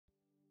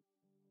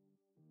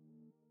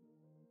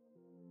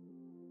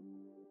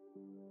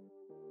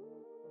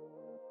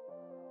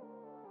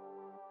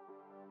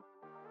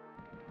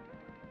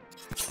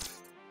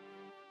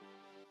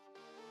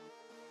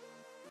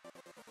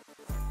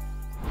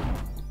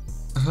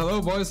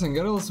Hello boys and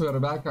girls, we are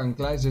back on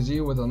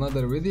csgo with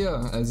another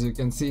video. As you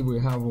can see, we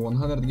have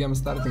 100 game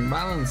starting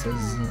balance,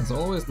 as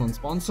always,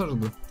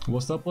 non-sponsored.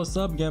 What's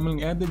up,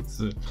 gambling addicts?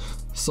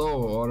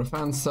 So, our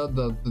fans said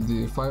that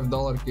the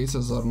 $5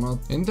 cases are not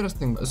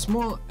interesting. A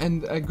small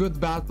and a good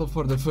battle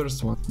for the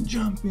first one.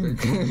 Jump in.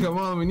 Come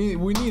on, we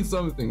need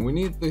something. We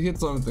need to hit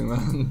something,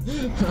 man.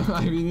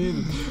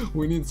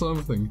 we need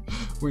something.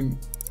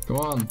 Come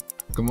on.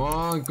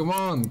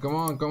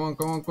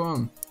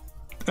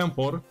 M4.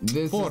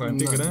 Four.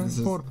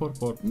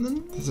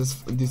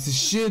 This is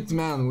shit,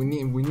 man. We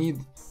need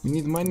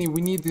money.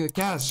 We need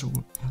cash.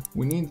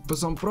 We need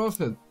some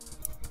profit.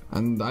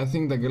 And I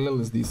think the Galil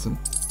is decent.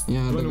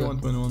 Yeah,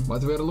 21.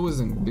 But we're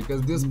losing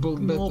because this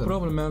pulled better. No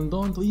problem, man.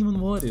 Don't even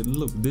worry.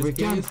 Look, this we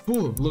can't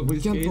pull. Look, we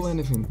can't pull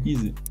anything.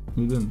 Easy.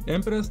 We win.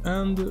 Empress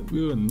and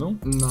we win, no?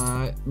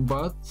 Nah,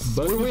 but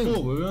we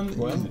win. We win.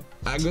 Well, easy.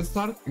 A good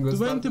start.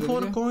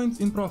 24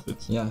 coins in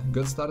profit. Yeah,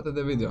 good start of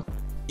the video.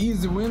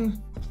 Easy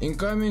win.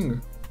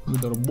 Incoming.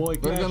 With our boy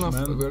Clash,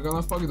 man. We're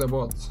gonna fuck the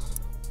bots.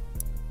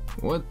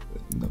 What?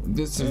 No,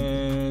 this is.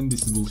 And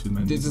this is bullshit,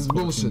 man. This is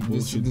bullshit.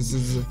 This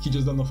is. He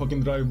just done a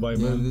fucking drive-by,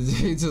 Yeah, man.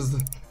 he just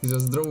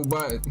drove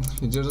by.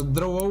 He just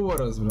drove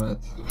over us, bro.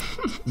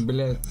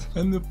 Блять.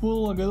 And we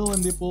pull a Gadol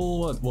and they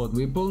pull what?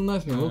 We pull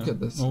nothing. Look at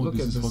this. Oh, Look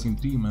this at is this. fucking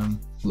 3, man.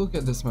 Look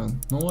at this, man.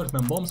 No worries,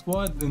 man. Bomb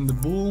squad and the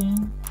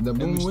boom. The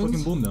boom wins.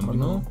 Fucking boom them, or you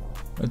know?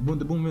 no?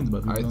 The boom wins,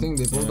 but I think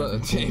they pulled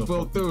they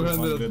pulled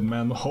 200.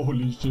 Man,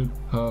 holy shit.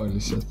 Holy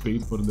shit. It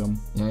paid for them.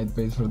 Yeah, it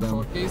paid for them.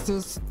 4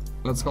 cases.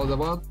 Let's call the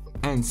bot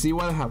and see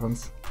what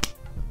happens.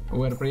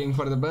 We're praying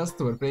for the best.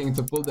 We're praying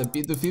to pull the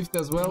P250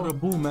 as well. Or a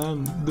boom,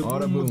 man. The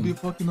boom would be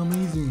fucking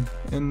amazing.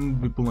 And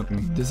we pull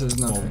nothing. This is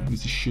nothing. Oh,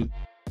 this is shit.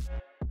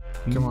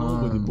 Come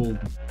Nobody on. pulled.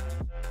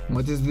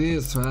 What is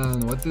this,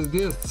 man? What is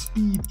this?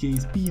 Speed, K,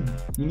 speed.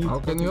 We need. How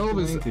can we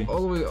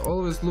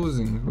always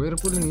losing? We're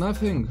pulling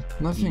nothing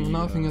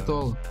at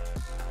all.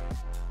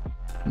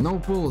 No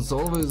pulls,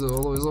 always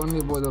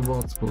only by the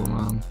bots pull,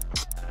 man.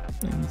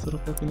 And it's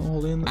fucking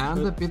all in.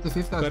 And the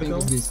P250 I think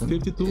is decent.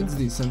 52? It's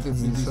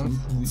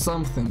decent.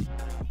 Something.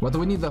 But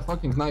we need a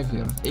fucking knife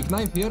here. A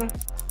knife here,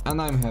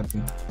 and I'm happy.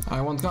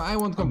 I won't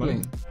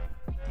complain.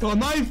 A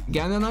knife?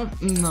 Get a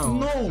knife? No.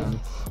 No.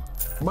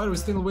 But we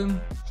still win.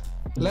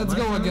 Let's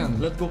go again.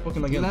 Let's go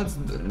fucking again. Let's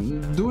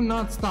do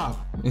not stop.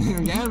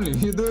 Gambling,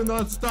 you do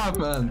not stop,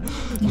 man.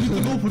 You need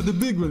to go for the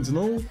big ones,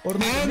 no? Or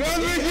not.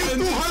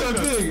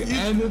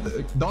 And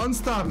don't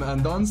stop,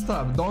 man. Don't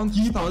stop. Don't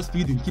keep stop. us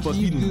feeding. Keep us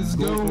Keep feeding. this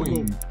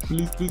going. Go.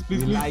 Please. We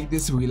like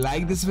this. We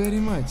like this very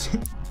much.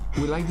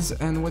 We like this.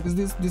 And what is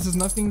this? This is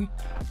nothing,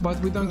 but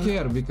we don't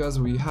care because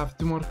we have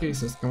 2 more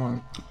cases. Come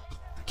on.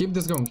 Keep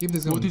this going. Keep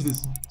this going. What is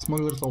this?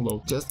 Smuggler sold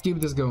out. Just keep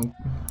this going.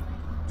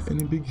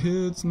 Any big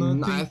hits? Nothing.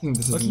 Nah, I think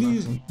this is at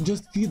least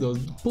just feed us.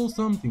 Pull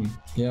something.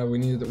 Yeah, we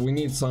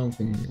need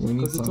something.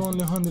 Because it's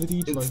only 100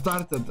 each. It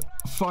started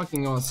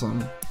fucking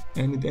awesome.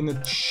 And it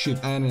ended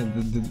shit.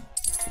 And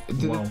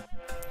Wow.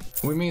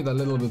 We made a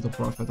little bit of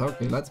profit.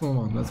 Okay, let's move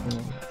on.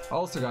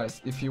 Also,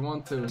 guys, if you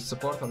want to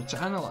support our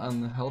channel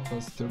and help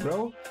us to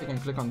grow, you can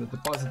click on the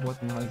deposit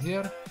button right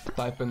here,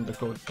 type in the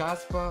code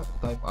Kaspa,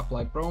 type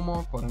apply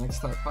promo for an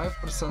extra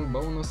 5%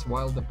 bonus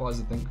while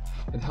depositing.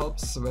 It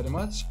helps very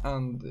much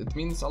and it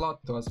means a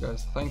lot to us,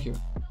 guys. Thank you.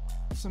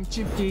 Some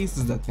cheap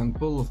cases that can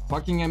pull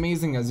fucking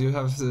amazing, as you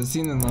have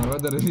seen in our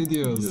other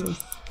videos.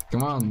 Yes.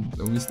 Come on,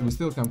 we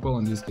still can pull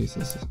on these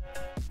cases.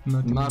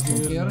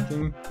 Nothing here.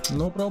 Nothing.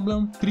 No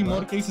problem. 3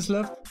 more cases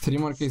left. 3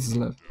 more cases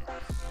left.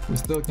 We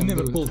still can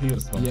never pull here,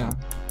 so. Yeah.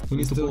 We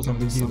need to pull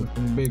something here.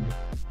 Something big.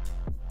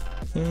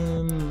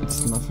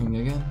 It's nothing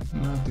again.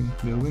 Nothing.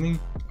 We're winning.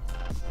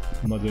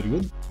 Not very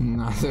good.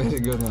 Not very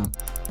good, man.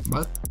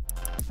 But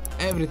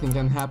everything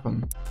can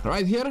happen.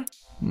 Right here?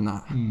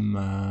 Nah.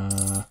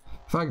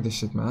 Fuck this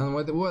shit, man.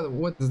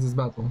 What is this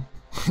battle?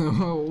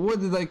 What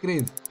did I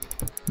create?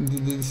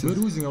 We're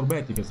losing our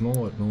bet tickets, no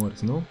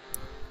worries, no?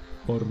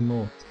 Or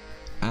not?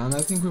 And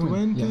I think we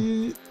win. 20...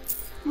 Yeah.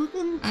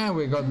 And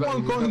we got back.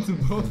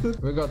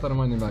 We got our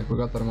money back.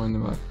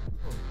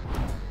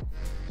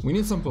 We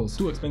need some pulls.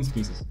 2 expensive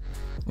pieces.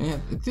 Yeah,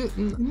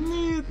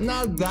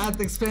 not that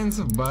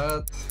expensive,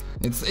 but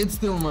it's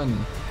still money.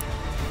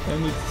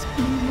 And it's...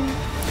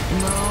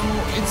 No,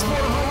 it's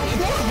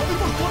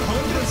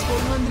 400. It's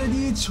 400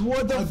 each.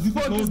 What the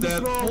fuck is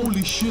that?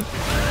 Holy shit.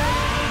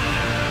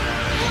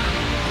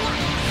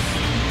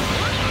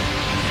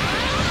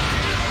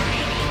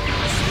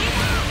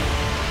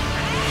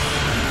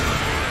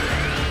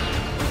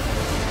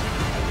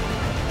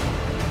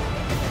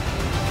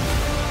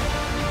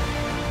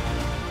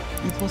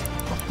 It was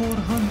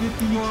 400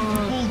 each.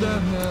 What the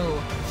hell?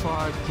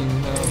 Fucking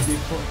hell.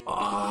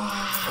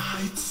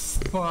 It's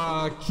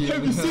fucking hell.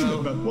 Have you seen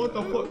it, man? What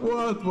the fuck?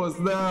 What was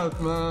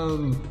that,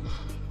 man?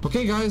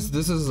 Okay, guys,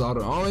 this is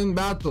our all-in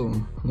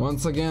battle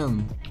once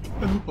again.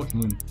 And we fucking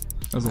win.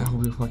 That's I all.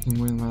 hope you fucking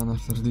win, man,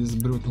 after these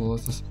brutal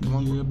losses.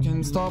 Can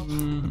it stop?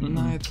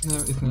 No,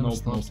 it never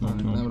stops, man.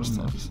 It never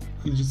stops.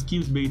 It just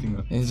keeps baiting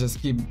us. It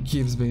just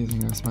keeps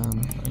baiting us,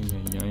 man.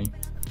 Ay.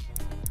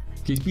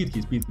 Okay,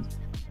 speed.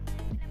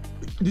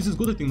 This is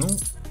good, I think, no?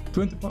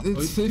 20 pounds.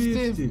 It's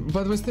 50,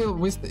 but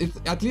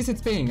at least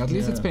it's paying. At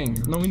least it's paying.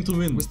 Now we need to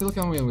win. We still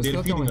can win. We They're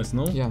still can feeding win. us,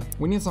 no? Yeah,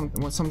 we need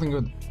something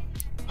good.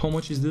 How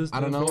much is this?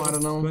 I don't know.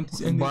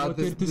 20, and But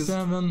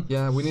 37.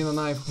 Yeah, we need a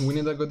knife. We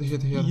need a good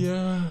hit here.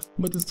 Yeah,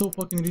 but it's so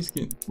fucking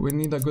risky. We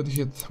need a good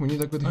hit. We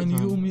need a good hit. And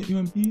man.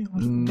 UMP?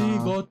 Nah. They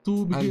got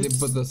 2 And they because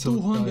put the silk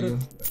 200.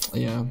 tiger.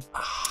 Yeah.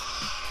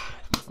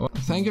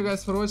 Thank you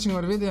guys for watching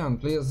our video, and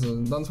please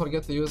don't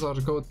forget to use our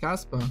code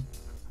Kaspa.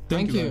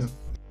 Thank you, you. guys.